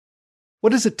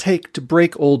What does it take to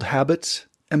break old habits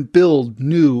and build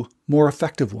new, more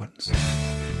effective ones?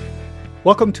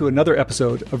 Welcome to another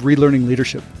episode of Relearning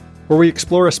Leadership, where we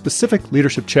explore a specific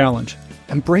leadership challenge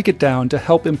and break it down to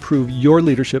help improve your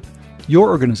leadership, your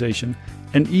organization,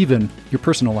 and even your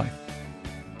personal life.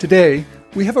 Today,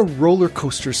 we have a roller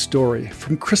coaster story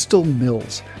from Crystal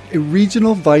Mills, a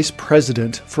regional vice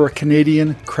president for a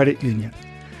Canadian credit union.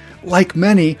 Like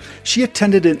many, she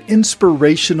attended an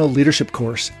inspirational leadership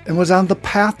course and was on the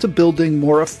path to building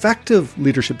more effective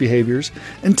leadership behaviors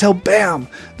until, bam,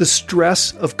 the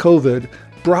stress of COVID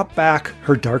brought back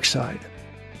her dark side.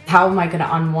 How am I going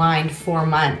to unwind 4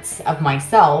 months of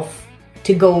myself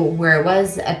to go where I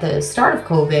was at the start of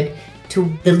COVID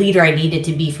to the leader I needed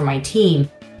to be for my team?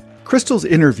 Crystal's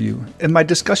interview and my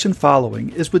discussion following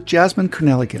is with Jasmine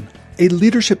Kerneligan, a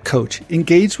leadership coach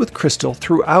engaged with Crystal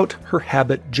throughout her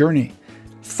habit journey.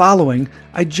 Following,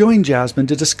 I joined Jasmine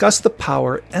to discuss the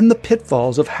power and the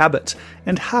pitfalls of habits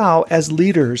and how, as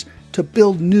leaders, to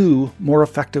build new, more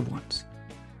effective ones.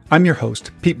 I'm your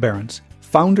host, Pete Behrens,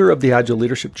 founder of the Agile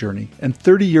Leadership Journey and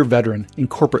 30-year veteran in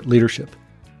corporate leadership,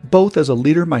 both as a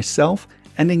leader myself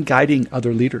and in guiding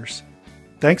other leaders.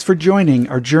 Thanks for joining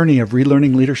our journey of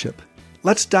relearning leadership.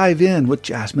 Let's dive in with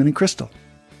Jasmine and Crystal.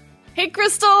 Hey,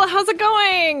 Crystal, how's it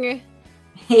going?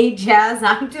 Hey, Jazz,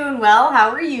 I'm doing well. How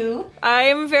are you?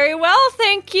 I'm very well,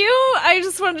 thank you. I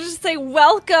just wanted to say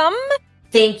welcome.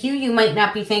 Thank you. You might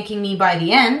not be thanking me by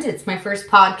the end. It's my first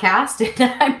podcast,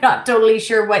 and I'm not totally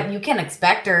sure what you can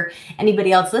expect or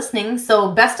anybody else listening.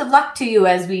 So best of luck to you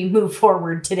as we move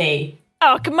forward today.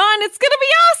 Oh, come on. It's going to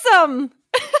be awesome.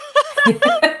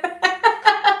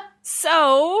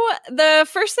 So the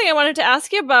first thing I wanted to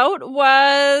ask you about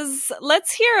was,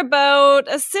 let's hear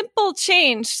about a simple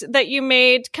change that you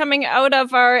made coming out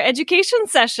of our education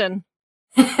session.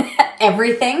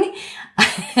 Everything.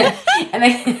 And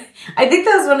I think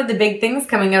that was one of the big things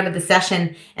coming out of the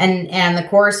session and the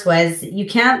course was you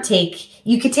could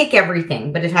take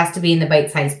everything, but it has to be in the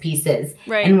bite-sized pieces.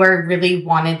 Right. And where I really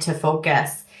wanted to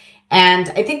focus. And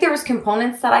I think there was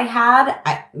components that I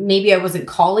had. Maybe I wasn't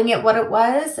calling it what it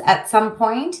was at some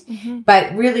point,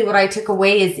 but really what I took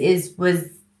away was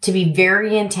to be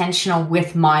very intentional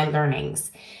with my learnings.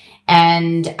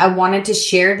 And I wanted to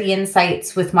share the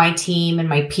insights with my team and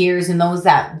my peers and those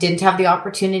that didn't have the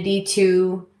opportunity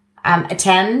to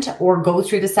attend or go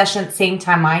through the session at the same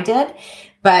time I did,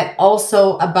 but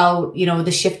also about,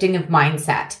 the shifting of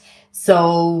mindset.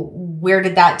 So where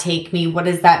did that take me? What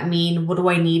does that mean? What do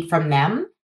I need from them?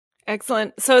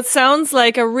 Excellent. So it sounds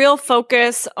like a real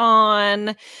focus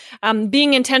on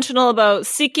being intentional about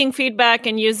seeking feedback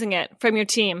and using it from your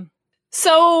team.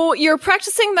 So you're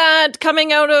practicing that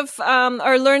coming out of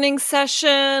our learning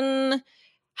session.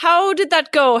 How did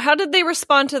that go? How did they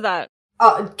respond to that?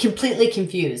 Completely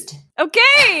confused.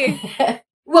 Okay.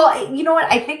 Well, you know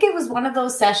what? I think it was one of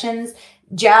those sessions,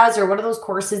 Jazz, or one of those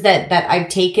courses that I've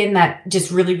taken that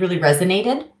just really, really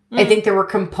resonated. I think there were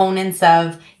components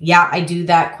of, yeah, I do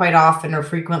that quite often or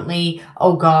frequently.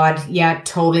 Oh God, yeah,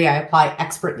 totally. I apply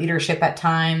expert leadership at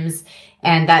times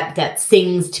and that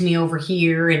sings to me over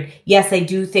here. And yes, I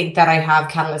do think that I have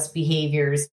catalyst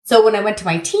behaviors. So when I went to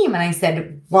my team and I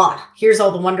said, well, here's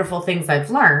all the wonderful things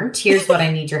I've learned. Here's what I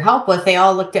need your help with. They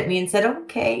all looked at me and said,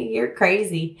 okay, you're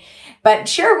crazy, but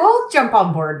sure, we'll jump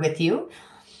on board with you.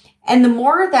 And the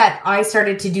more that I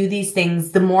started to do these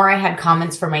things, the more I had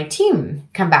comments from my team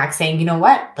come back saying, you know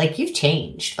what, like you've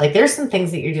changed. Like there's some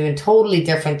things that you're doing totally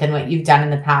different than what you've done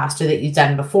in the past or that you've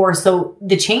done before. So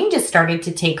the changes started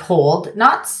to take hold,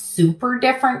 not super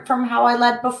different from how I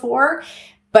led before,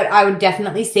 but I would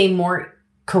definitely say more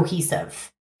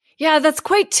cohesive. Yeah, that's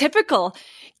quite typical.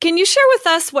 Can you share with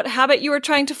us what habit you were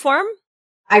trying to form?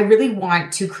 I really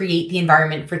want to create the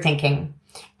environment for thinking.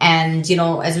 And,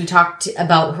 as we talked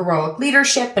about heroic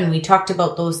leadership and we talked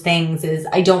about those things is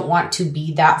I don't want to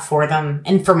be that for them.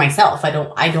 And for myself, I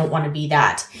don't want to be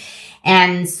that.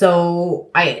 And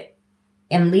so I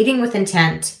am leading with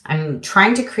intent. I'm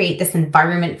trying to create this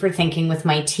environment for thinking with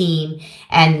my team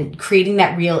and creating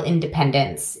that real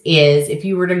independence is if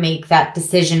you were to make that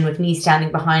decision with me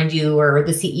standing behind you or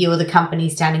the CEO of the company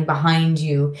standing behind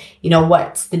you,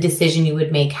 what's the decision you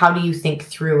would make? How do you think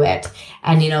through it?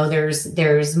 And,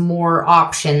 there's more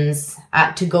options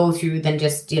to go through than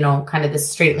just, kind of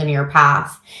this straight linear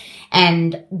path.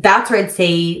 And that's where I'd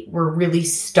say we're really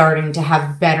starting to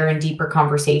have better and deeper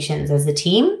conversations as a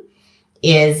team.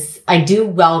 I do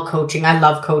well coaching. I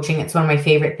love coaching. It's one of my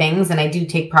favorite things. And I do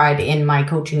take pride in my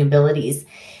coaching abilities.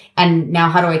 And now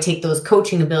how do I take those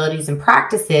coaching abilities and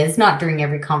practices, not during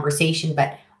every conversation,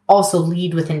 but also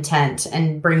lead with intent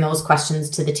and bring those questions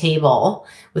to the table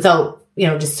without,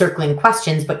 just circling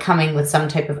questions, but coming with some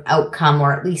type of outcome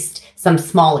or at least some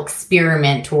small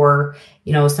experiment or,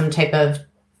 some type of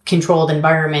controlled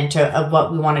environment of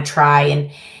what we want to try.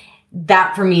 And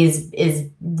that for me is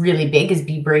really big, is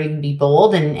be brave and be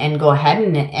bold and go ahead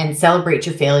and celebrate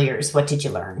your failures. What did you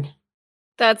learn?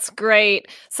 That's great.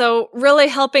 So really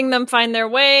helping them find their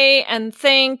way and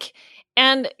think,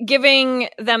 and giving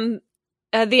them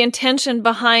the intention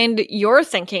behind your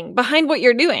thinking, behind what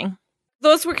you're doing.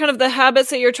 Those were kind of the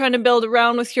habits that you're trying to build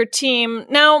around with your team.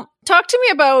 Now, talk to me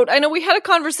about, I know we had a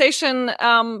conversation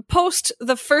post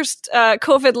the first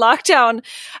COVID lockdown,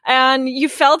 and you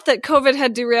felt that COVID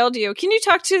had derailed you. Can you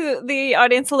talk to the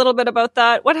audience a little bit about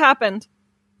that? What happened?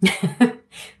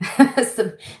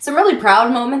 some really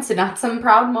proud moments and not some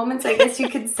proud moments, I guess you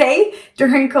could say,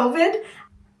 during COVID.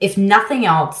 If nothing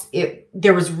else,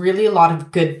 there was really a lot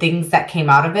of good things that came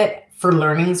out of it, for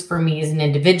learnings for me as an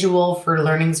individual, for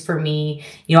learnings for me,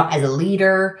 as a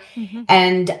leader. Mm-hmm.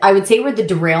 And I would say where the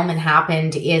derailment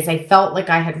happened is I felt like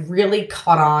I had really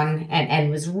caught on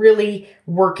and was really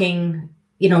working,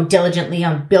 diligently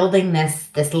on building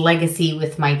this legacy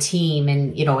with my team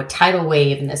and, a tidal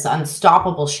wave and this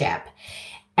unstoppable ship.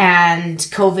 And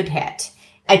COVID hit.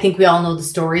 I think we all know the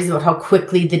stories about how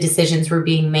quickly the decisions were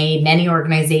being made in any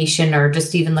organization, or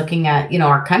just even looking at,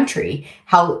 our country,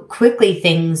 how quickly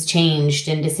things changed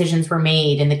and decisions were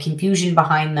made and the confusion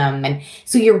behind them. And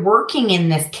so you're working in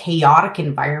this chaotic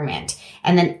environment,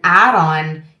 and then add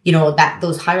on,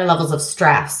 those higher levels of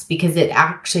stress, because it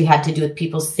actually had to do with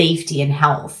people's safety and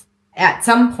health. At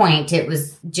some point, it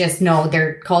was just, no,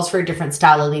 there calls for a different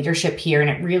style of leadership here. And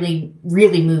it really,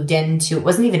 really moved into, it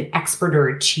wasn't even expert or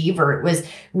achiever. It was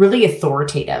really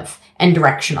authoritative and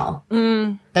directional.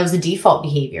 That was the default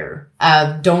behavior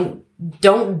of don't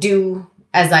do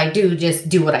as I do, just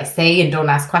do what I say and don't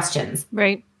ask questions.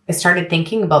 Right. I started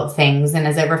thinking about things. And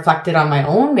as I reflected on my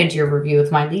own mid-year review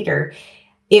with my leader,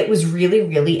 it was really,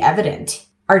 really evident.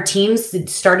 Our teams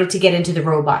started to get into the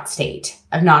robot state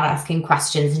of not asking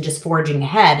questions and just forging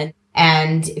ahead.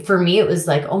 And for me, it was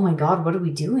like, oh my God, what are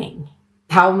we doing?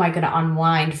 How am I going to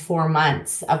unwind 4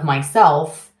 months of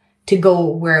myself to go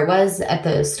where I was at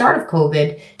the start of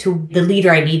COVID to the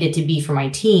leader I needed to be for my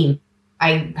team?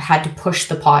 I had to push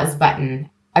the pause button.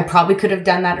 I probably could have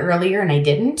done that earlier and I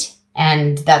didn't.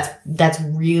 And that's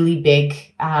really big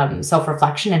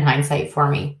self-reflection and hindsight for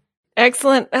me.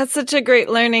 Excellent. That's such a great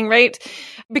learning, right?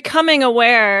 Becoming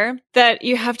aware that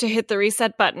you have to hit the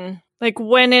reset button. Like,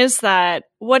 when is that?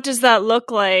 What does that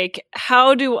look like?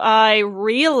 How do I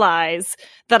realize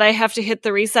that I have to hit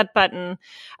the reset button?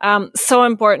 So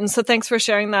important. So thanks for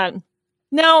sharing that.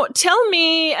 Now, tell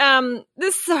me,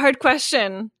 this is a hard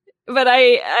question, but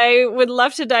I would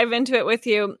love to dive into it with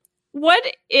you. What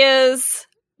is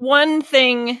one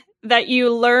thing that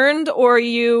you learned or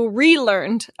you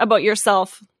relearned about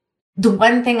yourself? The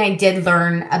one thing I did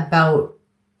learn about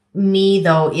me,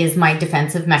 though, is my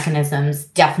defensive mechanisms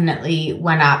definitely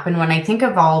went up. And when I think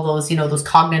of all those, those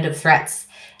cognitive threats,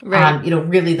 right.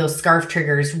 Really those SCARF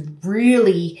triggers,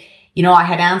 really, I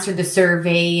had answered the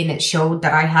survey and it showed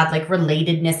that I had like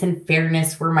relatedness and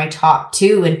fairness were my top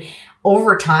two. And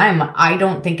over time, I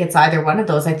don't think it's either one of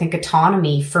those. I think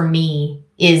autonomy for me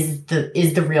is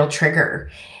the real trigger.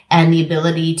 And the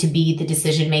ability to be the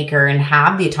decision maker and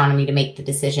have the autonomy to make the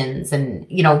decisions and,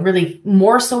 really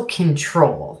more so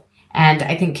control. And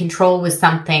I think control was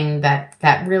something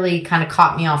that really kind of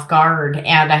caught me off guard,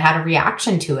 and I had a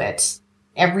reaction to it.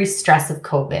 Every stress of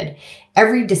COVID,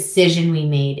 every decision we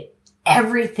made,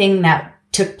 everything that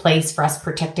took place for us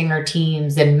protecting our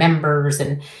teams and members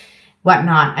and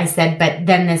whatnot, I said, but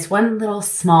then this one little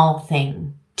small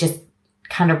thing just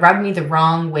kind of rubbed me the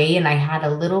wrong way. And I had a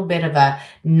little bit of a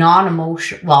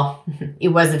non-emotional, well, it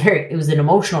was an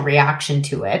emotional reaction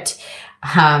to it.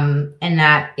 And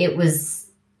that it was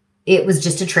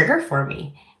just a trigger for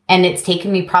me. And it's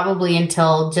taken me probably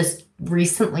until just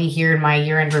recently here in my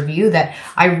year-end review that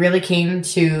I really came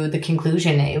to the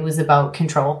conclusion it was about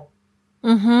control.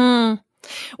 Mm-hmm.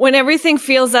 When everything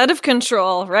feels out of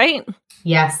control, right?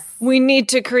 Yes. We need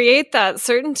to create that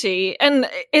certainty. And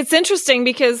it's interesting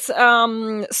because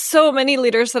so many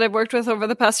leaders that I've worked with over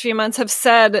the past few months have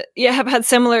had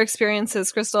similar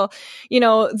experiences, Crystal.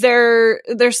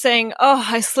 They're saying, oh,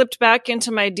 I slipped back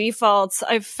into my defaults.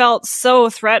 I felt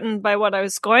so threatened by what I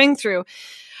was going through.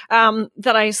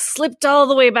 That I slipped all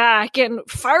the way back and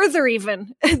farther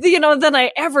even, than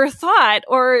I ever thought,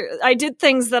 or I did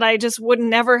things that I just would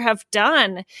never have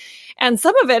done. And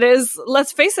some of it is,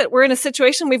 let's face it, we're in a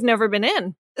situation we've never been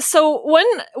in. So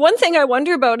one thing I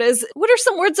wonder about is, what are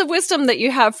some words of wisdom that you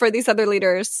have for these other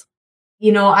leaders?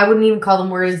 I wouldn't even call them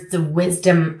words of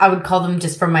wisdom. I would call them,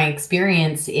 just from my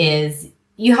experience, is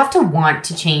you have to want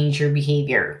to change your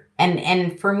behavior.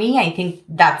 And for me, I think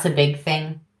that's a big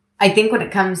thing. I think when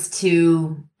it comes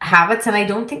to habits, and I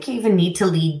don't think you even need to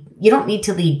lead, you don't need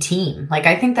to lead team. Like,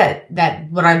 I think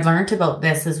that what I've learned about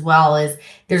this as well is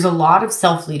there's a lot of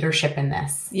self-leadership in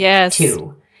this. Yes.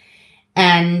 Too.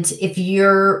 And if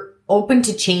you're open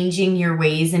to changing your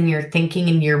ways and your thinking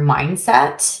and your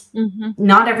mindset,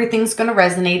 not everything's going to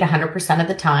resonate 100% of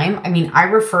the time. I mean, I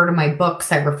refer to my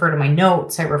books, I refer to my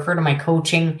notes, I refer to my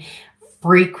coaching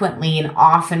frequently and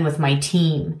often with my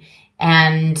team.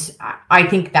 And I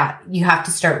think that you have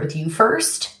to start with you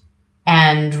first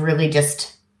and really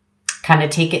just kind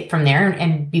of take it from there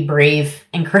and be brave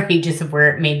and courageous of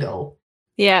where it may go.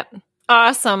 Yeah.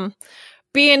 Awesome.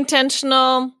 Be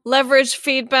intentional, leverage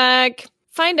feedback,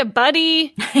 find a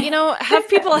buddy, have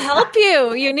people help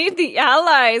you. You need the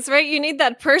allies, right? You need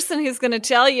that person who's going to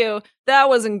tell you that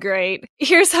wasn't great.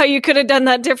 Here's how you could have done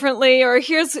that differently. Or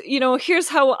here's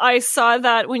how I saw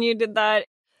that when you did that.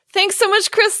 Thanks so much,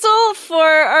 Crystal, for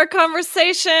our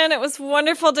conversation. It was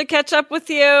wonderful to catch up with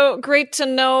you. Great to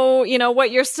know,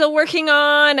 what you're still working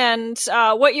on and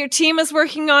what your team is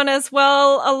working on as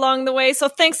well along the way. So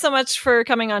thanks so much for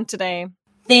coming on today.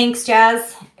 Thanks,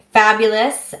 Jazz.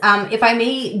 Fabulous. If I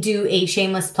may do a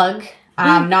shameless plug,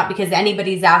 not because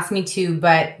anybody's asked me to,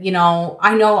 but, I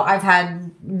know I've had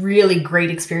really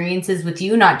great experiences with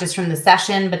you, not just from the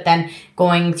session, but then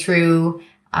going through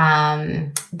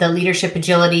the Leadership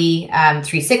Agility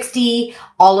 360,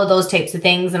 all of those types of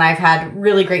things. And I've had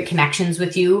really great connections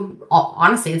with you.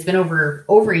 Honestly, it's been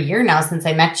over a year now since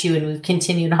I met you, and we've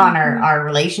continued on our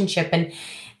relationship. And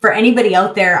for anybody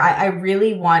out there, I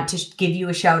really want to give you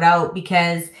a shout out,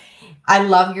 because I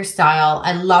love your style.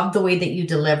 I love the way that you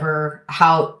deliver,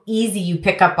 how easy you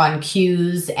pick up on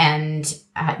cues, and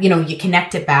you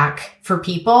connect it back for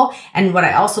people. And what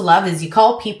I also love is you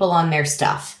call people on their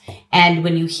stuff. And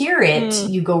when you hear it,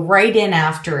 you go right in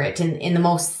after it in the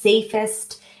most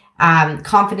safest,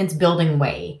 confidence building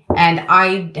way. And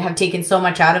I have taken so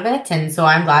much out of it. And so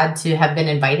I'm glad to have been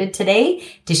invited today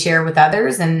to share with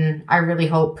others. And I really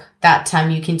hope that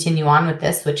you continue on with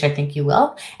this, which I think you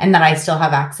will, and that I still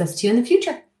have access to in the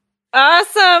future.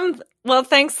 Awesome. Well,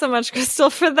 thanks so much, Crystal,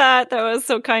 for that. That was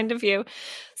so kind of you.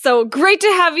 So great to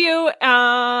have you.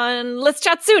 And let's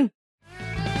chat soon.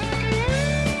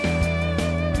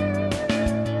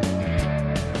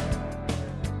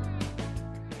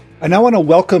 I now want to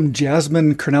welcome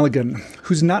Jasmine Kerneligan,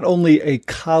 who's not only a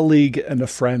colleague and a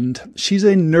friend, she's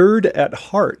a nerd at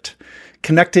heart,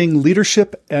 connecting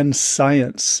leadership and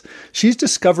science. She's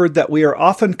discovered that we are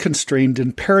often constrained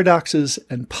in paradoxes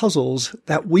and puzzles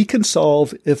that we can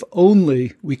solve if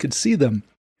only we could see them.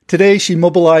 Today, she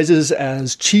mobilizes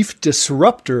as Chief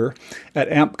Disruptor at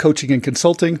AMP Coaching and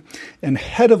Consulting and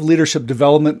Head of Leadership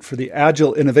Development for the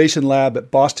Agile Innovation Lab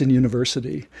at Boston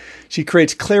University. She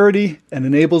creates clarity and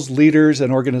enables leaders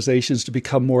and organizations to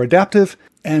become more adaptive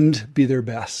and be their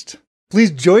best.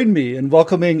 Please join me in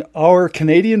welcoming our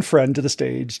Canadian friend to the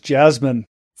stage, Jasmine.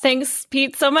 Thanks,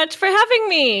 Pete, so much for having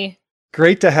me.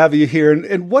 Great to have you here.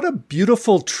 And what a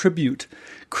beautiful tribute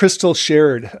Crystal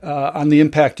shared on the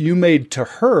impact you made to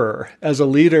her as a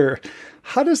leader.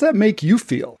 How does that make you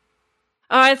feel?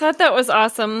 I thought that was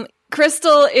awesome.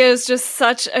 Crystal is just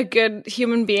such a good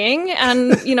human being.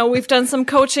 And, we've done some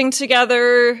coaching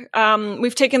together.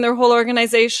 We've taken their whole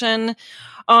organization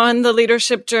on the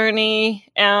leadership journey.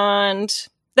 And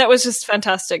that was just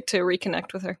fantastic to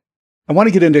reconnect with her. I want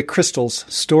to get into Crystal's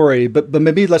story, but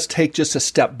maybe let's take just a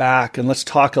step back and let's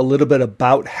talk a little bit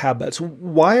about habits.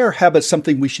 Why are habits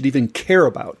something we should even care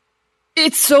about?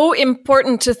 It's so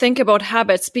important to think about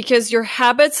habits because your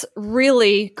habits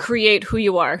really create who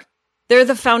you are. They're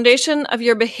the foundation of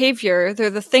your behavior. They're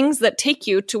the things that take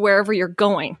you to wherever you're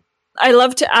going. I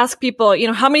love to ask people,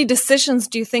 how many decisions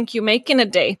do you think you make in a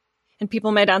day? And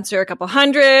people might answer a couple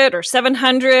hundred or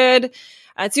 700.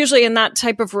 It's usually in that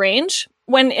type of range.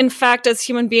 When in fact, as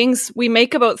human beings, we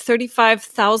make about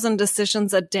 35,000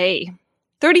 decisions a day.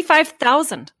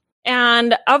 35,000.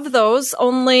 And of those,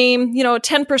 only,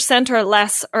 10% or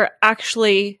less are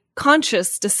actually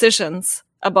conscious decisions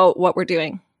about what we're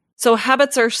doing. So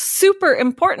habits are super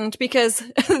important because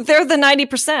they're the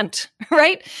 90%,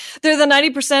 right? They're the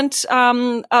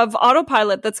 90% of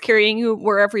autopilot that's carrying you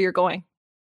wherever you're going.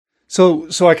 So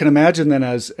I can imagine then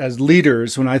as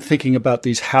leaders, when I'm thinking about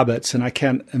these habits, and I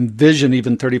can't envision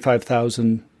even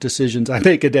 35,000 decisions I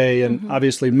make a day. And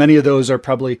obviously many of those are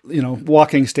probably,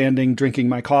 walking, standing, drinking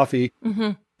my coffee.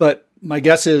 But my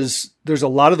guess is there's a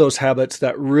lot of those habits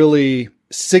that really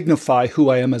signify who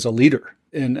I am as a leader.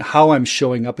 in how I'm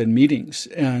showing up in meetings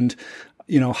and,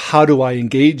 how do I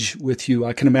engage with you?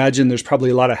 I can imagine there's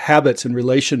probably a lot of habits in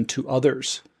relation to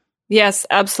others. Yes,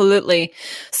 absolutely.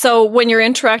 So when you're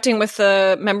interacting with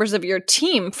the members of your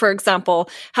team, for example,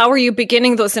 how are you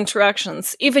beginning those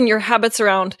interactions? Even your habits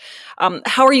around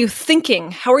how are you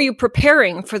thinking? How are you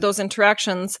preparing for those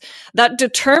interactions? That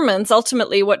determines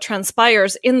ultimately what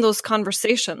transpires in those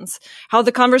conversations, how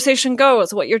the conversation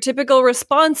goes, what your typical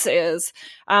response is,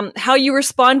 how you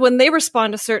respond when they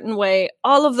respond a certain way.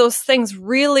 All of those things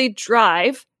really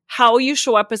drive how you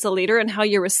show up as a leader and how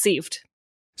you're received.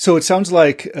 So it sounds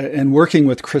like, in working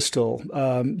with Crystal,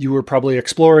 you were probably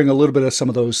exploring a little bit of some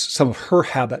of her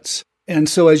habits. And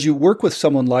so as you work with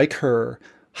someone like her,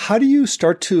 how do you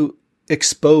start to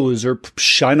expose or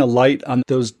shine a light on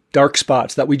those dark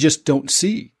spots that we just don't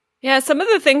see? Yeah, some of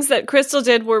the things that Crystal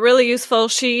did were really useful.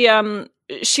 She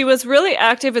was really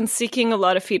active in seeking a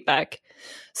lot of feedback.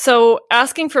 So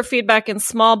asking for feedback in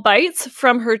small bites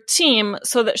from her team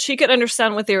so that she could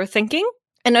understand what they were thinking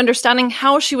and understanding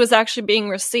how she was actually being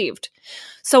received.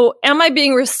 So am I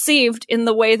being received in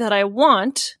the way that I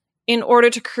want in order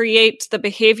to create the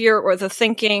behavior or the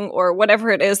thinking or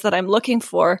whatever it is that I'm looking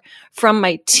for from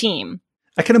my team?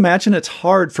 I can imagine it's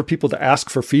hard for people to ask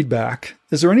for feedback.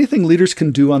 Is there anything leaders can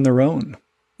do on their own?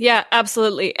 Yeah,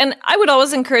 absolutely. And I would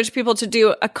always encourage people to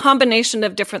do a combination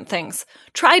of different things.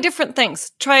 Try different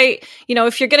things.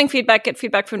 If you're getting feedback, get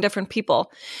feedback from different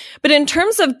people. But in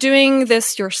terms of doing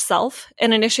this yourself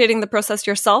and initiating the process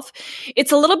yourself,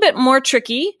 it's a little bit more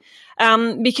tricky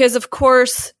because, of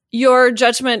course, your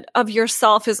judgment of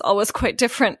yourself is always quite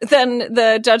different than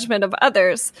the judgment of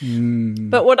others.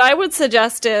 But what I would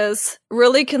suggest is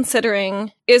really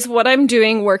considering, is what I'm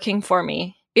doing working for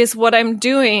me? Is what I'm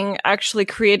doing actually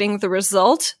creating the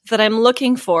result that I'm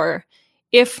looking for?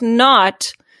 If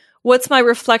not, what's my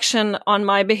reflection on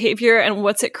my behavior and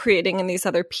what's it creating in these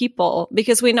other people?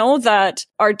 Because we know that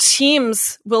our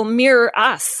teams will mirror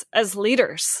us as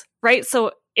leaders, right?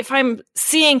 So if I'm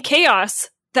seeing chaos,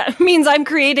 that means I'm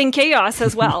creating chaos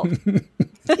as well.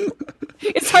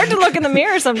 It's hard to look in the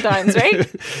mirror sometimes, right?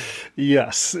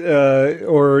 Yes.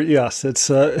 It's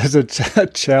a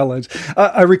challenge.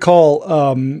 I recall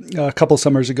a couple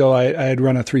summers ago, I had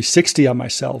run a 360 on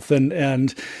myself.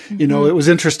 And it was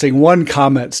interesting. One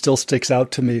comment still sticks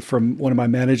out to me from one of my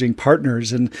managing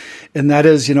partners. And that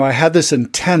is, I had this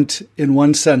intent in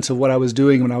one sense of what I was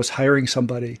doing when I was hiring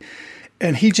somebody.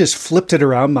 And he just flipped it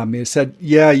around on me and said,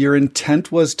 yeah, your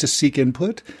intent was to seek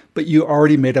input, but you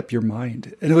already made up your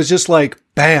mind. And it was just like,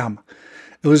 bam.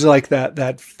 It was like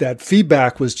that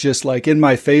feedback was just like in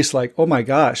my face, like, oh my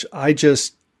gosh, I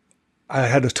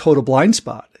had a total blind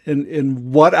spot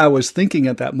in what I was thinking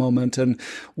at that moment and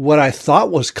what I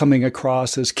thought was coming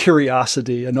across as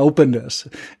curiosity and openness.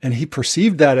 And he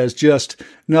perceived that as just,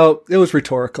 no, it was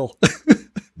rhetorical.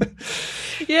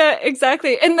 Yeah,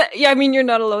 exactly. And you're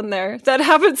not alone there. That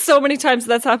happens so many times.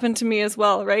 That's happened to me as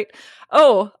well, right?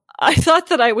 Oh, I thought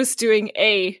that I was doing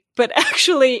A, but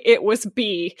actually it was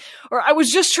B. Or I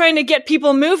was just trying to get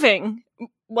people moving.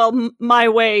 Well, my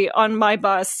way on my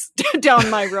bus down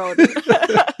my road.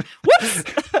 Whoops.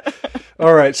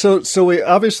 All right. So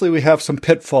we have some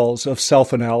pitfalls of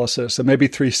self-analysis, and maybe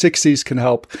 360s can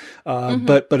help.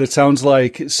 But it sounds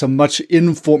like some much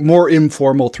more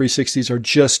informal 360s are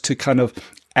just to kind of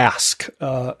ask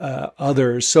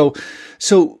others.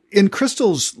 So in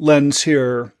Crystal's lens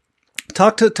here,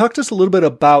 talk to us a little bit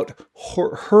about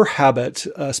her habit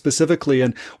specifically,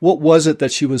 and what was it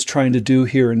that she was trying to do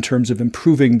here in terms of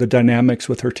improving the dynamics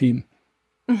with her team?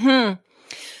 Mm-hmm.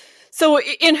 So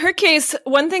in her case,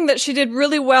 one thing that she did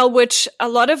really well, which a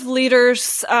lot of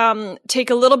leaders take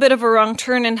a little bit of a wrong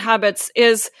turn in habits,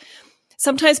 is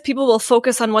sometimes people will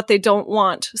focus on what they don't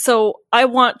want. So I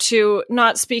want to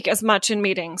not speak as much in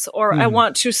meetings, or I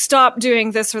want to stop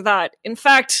doing this or that. In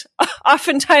fact,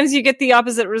 oftentimes you get the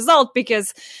opposite result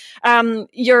because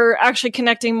you're actually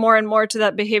connecting more and more to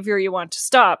that behavior you want to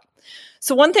stop.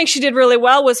 So one thing she did really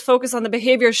well was focus on the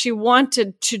behavior she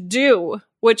wanted to do,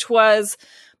 which was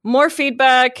more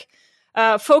feedback,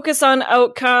 focus on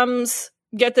outcomes,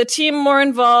 get the team more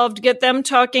involved, get them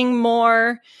talking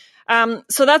more.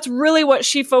 So that's really what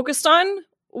she focused on,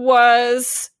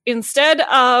 was instead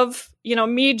of,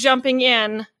 me jumping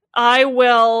in, I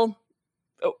will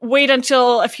wait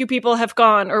until a few people have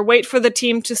gone, or wait for the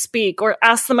team to speak, or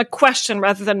ask them a question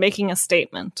rather than making a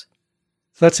statement.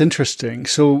 That's interesting.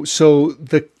 So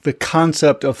the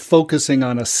concept of focusing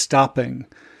on a stopping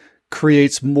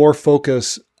creates more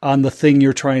focus on the thing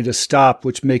you're trying to stop,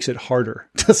 which makes it harder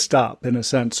to stop in a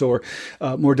sense, or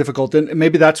more difficult. And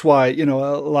maybe that's why, a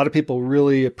lot of people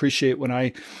really appreciate when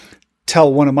I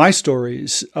tell one of my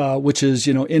stories, which is,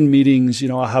 in meetings,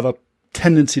 I have a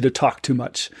tendency to talk too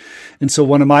much. And so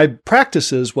one of my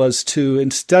practices was to,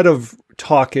 instead of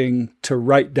talking, to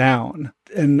write down.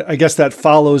 And I guess that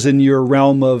follows in your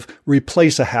realm of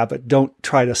replace a habit. Don't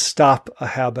try to stop a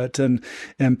habit. And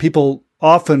people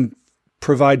often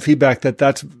provide feedback that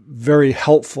that's very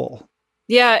helpful.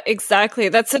 Yeah, exactly.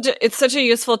 It's such a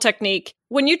useful technique.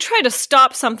 When you try to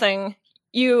stop something,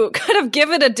 you kind of give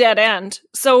it a dead end.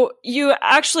 So you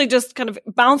actually just kind of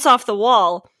bounce off the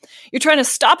wall. You're trying to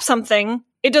stop something.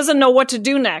 It doesn't know what to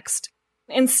do next.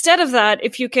 Instead of that,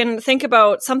 if you can think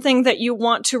about something that you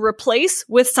want to replace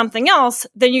with something else,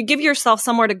 then you give yourself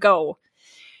somewhere to go.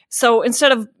 So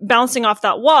instead of bouncing off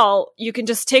that wall, you can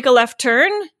just take a left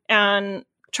turn and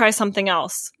try something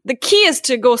else. The key is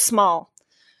to go small.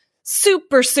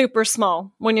 Super, super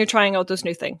small when you're trying out those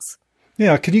new things.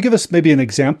 Yeah. Can you give us maybe an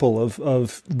example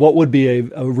of what would be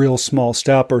a real small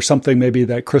step, or something maybe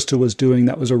that Krista was doing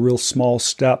that was a real small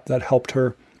step that helped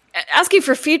her? Asking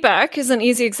for feedback is an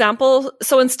easy example.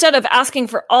 So instead of asking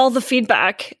for all the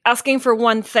feedback, asking for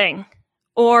one thing,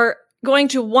 or going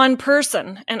to one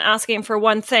person and asking for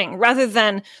one thing, rather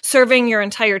than serving your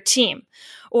entire team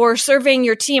or serving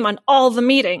your team on all the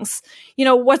meetings.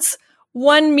 What's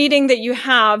one meeting that you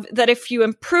have that if you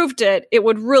improved it, it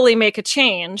would really make a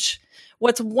change?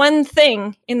 What's one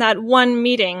thing in that one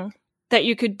meeting that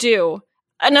you could do?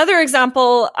 Another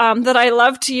example that I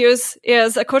love to use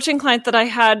is a coaching client that I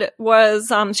had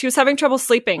was, she was having trouble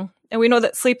sleeping. And we know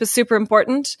that sleep is super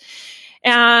important.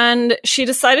 And she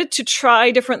decided to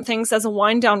try different things as a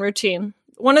wind down routine.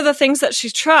 One of the things that she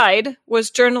tried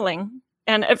was journaling.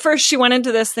 And at first she went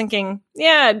into this thinking,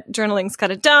 yeah, journaling's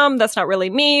kind of dumb. That's not really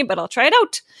me, but I'll try it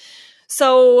out.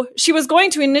 So she was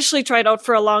going to initially try it out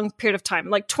for a long period of time,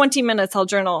 like 20 minutes I'll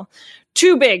journal.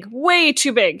 Too big, way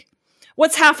too big.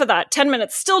 What's half of that? 10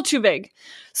 minutes, still too big.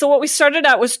 So what we started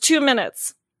out was 2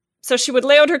 minutes. So she would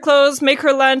lay out her clothes, make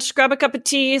her lunch, grab a cup of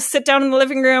tea, sit down in the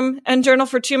living room and journal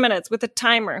for 2 minutes with a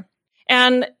timer.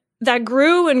 And that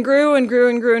grew and grew and grew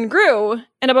and grew and grew.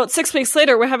 And about 6 weeks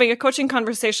later, we're having a coaching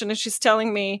conversation and she's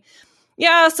telling me,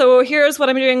 yeah, so here's what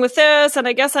I'm doing with this. And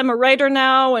I guess I'm a writer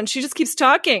now. And she just keeps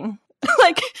talking.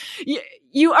 Like,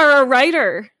 you are a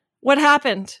writer. What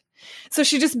happened? So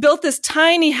she just built this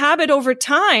tiny habit over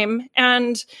time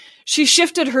and she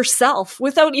shifted herself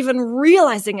without even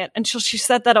realizing it until she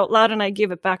said that out loud and I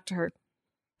gave it back to her.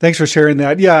 Thanks for sharing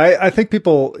that. Yeah, I think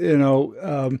people,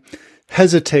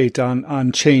 hesitate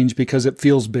on change because it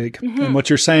feels big. Mm-hmm. And what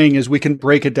you're saying is we can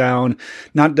break it down,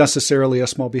 not necessarily a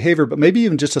small behavior, but maybe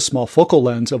even just a small focal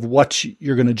lens of what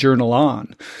you're going to journal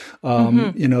on.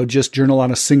 Just journal on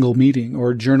a single meeting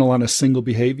or journal on a single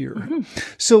behavior. Mm-hmm.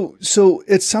 So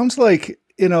it sounds like,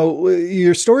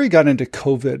 your story got into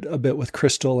COVID a bit with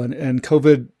Crystal, and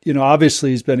COVID, obviously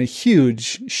has been a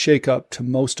huge shakeup to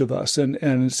most of us. And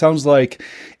it sounds like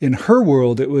in her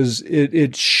world,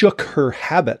 it shook her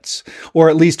habits, or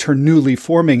at least her newly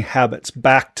forming habits,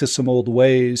 back to some old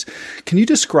ways. Can you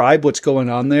describe what's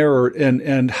going on there,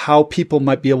 and how people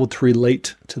might be able to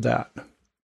relate to that?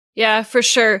 Yeah, for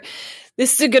sure.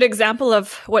 This is a good example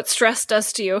of what stress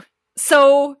does to you.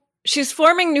 So she's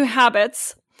forming new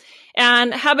habits.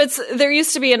 And habits, there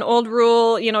used to be an old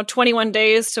rule, 21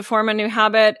 days to form a new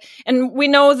habit. And we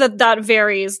know that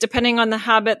varies depending on the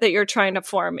habit that you're trying to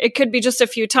form. It could be just a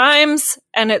few times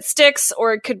and it sticks,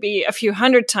 or it could be a few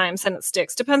hundred times and it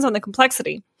sticks. Depends on the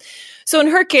complexity. So in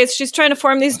her case, she's trying to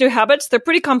form these new habits. They're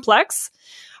pretty complex.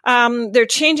 They're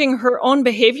changing her own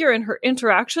behavior and her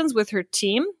interactions with her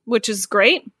team, which is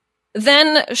great.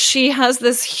 Then she has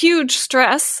this huge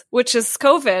stress, which is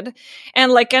COVID.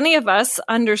 And like any of us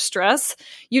under stress,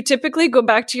 you typically go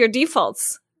back to your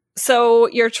defaults. So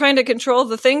you're trying to control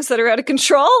the things that are out of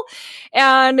control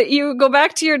and you go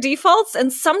back to your defaults.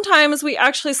 And sometimes we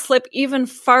actually slip even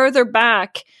farther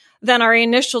back than our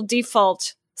initial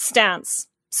default stance.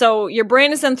 So your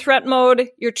brain is in threat mode,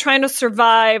 you're trying to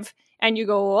survive, and you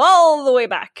go all the way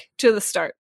back to the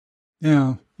start.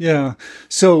 Yeah. Yeah.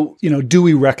 So, do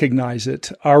we recognize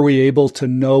it? Are we able to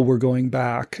know we're going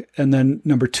back? And then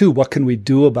number two, what can we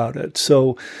do about it?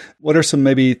 So what are some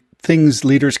maybe things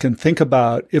leaders can think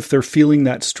about if they're feeling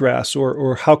that stress,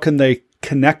 or how can they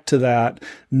connect to that,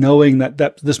 knowing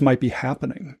that this might be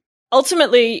happening?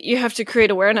 Ultimately, you have to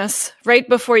create awareness right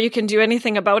before you can do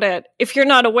anything about it. If you're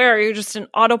not aware, you're just an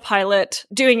autopilot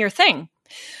doing your thing.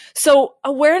 So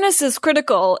awareness is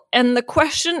critical. And the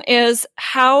question is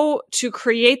how to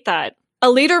create that. A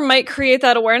leader might create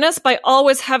that awareness by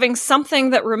always having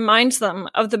something that reminds them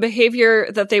of the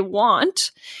behavior that they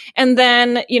want. And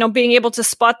then, being able to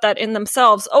spot that in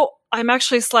themselves. Oh, I'm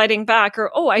actually sliding back,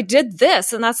 or, oh, I did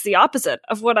this, and that's the opposite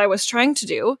of what I was trying to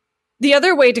do. The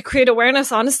other way to create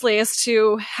awareness, honestly, is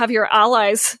to have your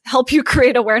allies help you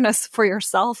create awareness for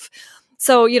yourself.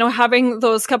 So, having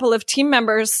those couple of team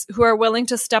members who are willing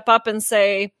to step up and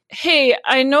say, hey,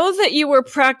 I know that you were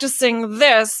practicing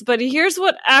this, but here's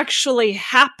what actually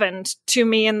happened to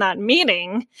me in that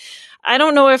meeting. I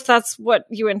don't know if that's what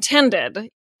you intended.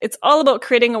 It's all about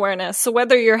creating awareness. So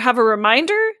whether you have a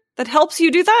reminder that helps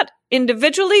you do that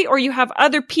individually, or you have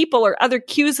other people or other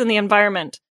cues in the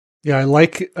environment. Yeah, I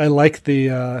like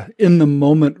the in the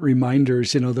moment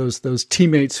reminders. Those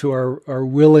teammates who are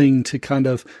willing to kind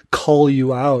of call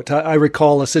you out. I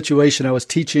recall a situation I was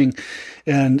teaching,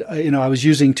 and I was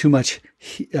using too much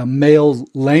male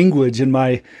language in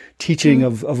my teaching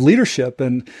of leadership,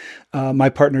 and my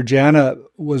partner Jana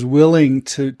was willing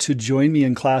to join me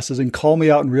in classes and call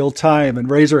me out in real time and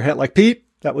raise her hand like, Pete,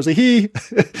 that was a he,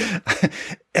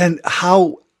 and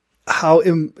how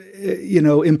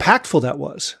impactful that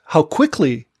was, how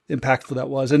quickly impactful that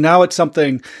was. And now it's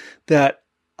something that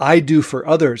I do for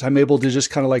others. I'm able to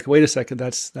just kind of like, wait a second,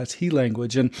 that's he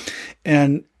language.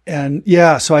 And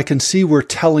yeah, so I can see where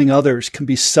telling others can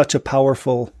be such a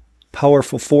powerful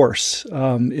force,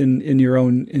 in your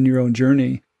own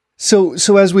journey.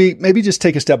 So as we maybe just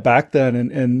take a step back then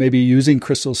and maybe using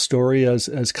Crystal's story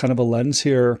as kind of a lens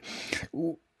here,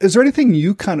 is there anything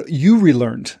you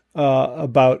relearned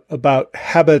about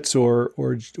habits or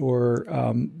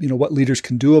what leaders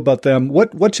can do about them?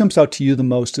 What jumps out to you the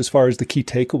most as far as the key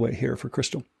takeaway here for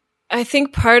Crystal? I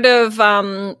think part of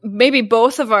maybe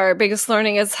both of our biggest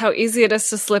learning is how easy it is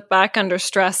to slip back under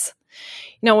stress.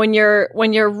 When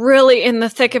you're really in the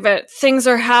thick of it, things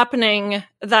are happening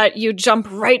that you jump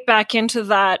right back into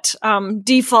that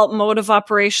default mode of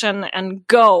operation and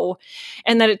go,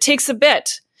 and that it takes a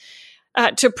bit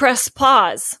to press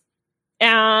pause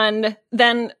and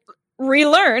then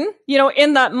relearn,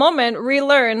 in that moment,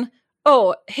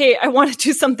 oh, hey, I want to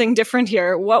do something different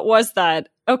here. What was that?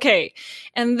 Okay.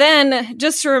 And then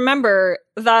just to remember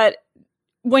that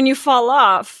when you fall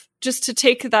off, just to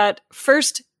take that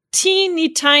first teeny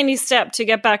tiny step to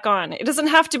get back on. It doesn't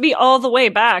have to be all the way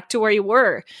back to where you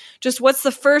were. Just what's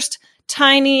the first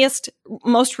tiniest,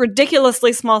 most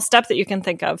ridiculously small step that you can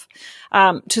think of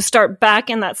to start back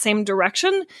in that same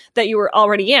direction that you were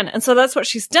already in. And so that's what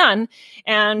she's done.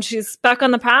 And she's back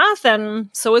on the path, and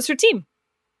so is her team.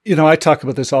 I talk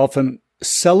about this often.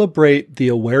 Celebrate the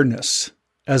awareness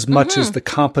as much as the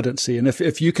competency. And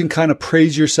if you can kind of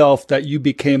praise yourself that you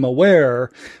became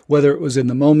aware, whether it was in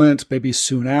the moment, maybe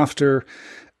soon after,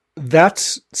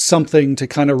 that's something to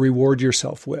kind of reward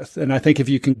yourself with. And I think if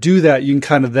you can do that, you can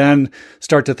kind of then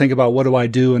start to think about, what do I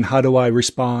do and how do I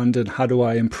respond and how do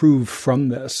I improve from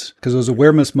this? Because those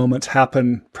awareness moments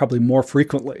happen probably more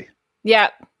frequently. Yeah,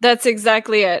 that's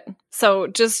exactly it. So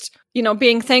just,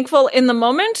 being thankful in the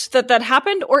moment that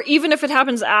happened, or even if it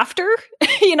happens after,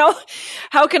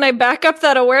 how can I back up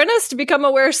that awareness to become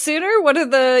aware sooner? What are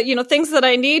the, things that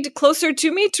I need closer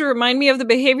to me to remind me of the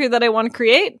behavior that I want to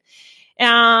create?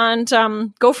 And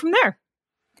go from there.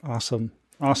 Awesome.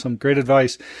 Great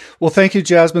advice. Well, thank you,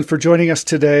 Jasmine, for joining us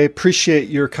today. Appreciate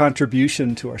your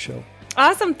contribution to our show.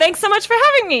 Awesome. Thanks so much for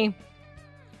having me.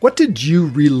 What did you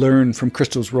relearn from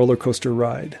Crystal's roller coaster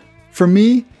ride? For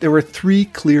me, there were 3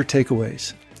 clear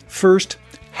takeaways. First,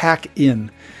 hack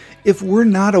in. If we're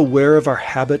not aware of our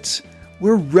habits,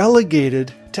 we're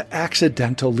relegated to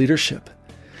accidental leadership.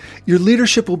 Your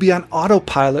leadership will be on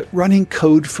autopilot running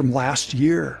code from last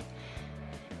year.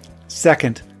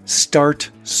 Second, start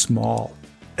small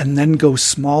and then go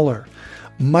smaller.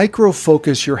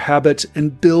 Micro-focus your habits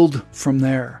and build from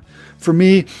there. For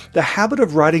me, the habit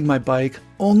of riding my bike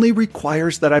only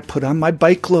requires that I put on my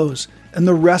bike clothes, and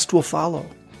the rest will follow.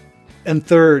 And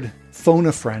third, phone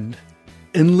a friend.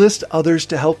 Enlist others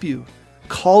to help you.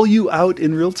 Call you out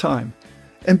in real time.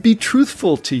 And be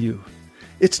truthful to you.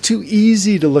 It's too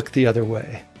easy to look the other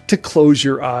way, to close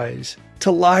your eyes, to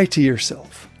lie to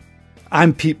yourself.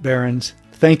 I'm Pete Behrens.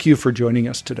 Thank you for joining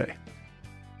us today.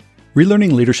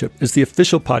 Relearning Leadership is the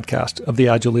official podcast of the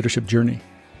Agile Leadership Journey.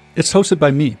 It's hosted by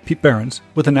me, Pete Behrens,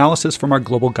 with analysis from our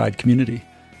global guide community.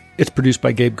 It's produced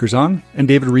by Gabe Gerzon and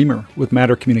David Reamer with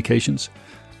Matter Communications.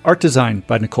 Art design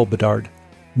by Nicole Bedard.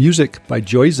 Music by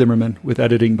Joy Zimmerman with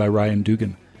editing by Ryan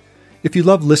Dugan. If you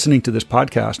love listening to this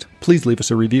podcast, please leave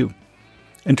us a review.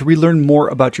 And to relearn more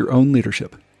about your own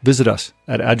leadership, visit us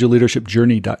at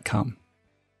agileleadershipjourney.com.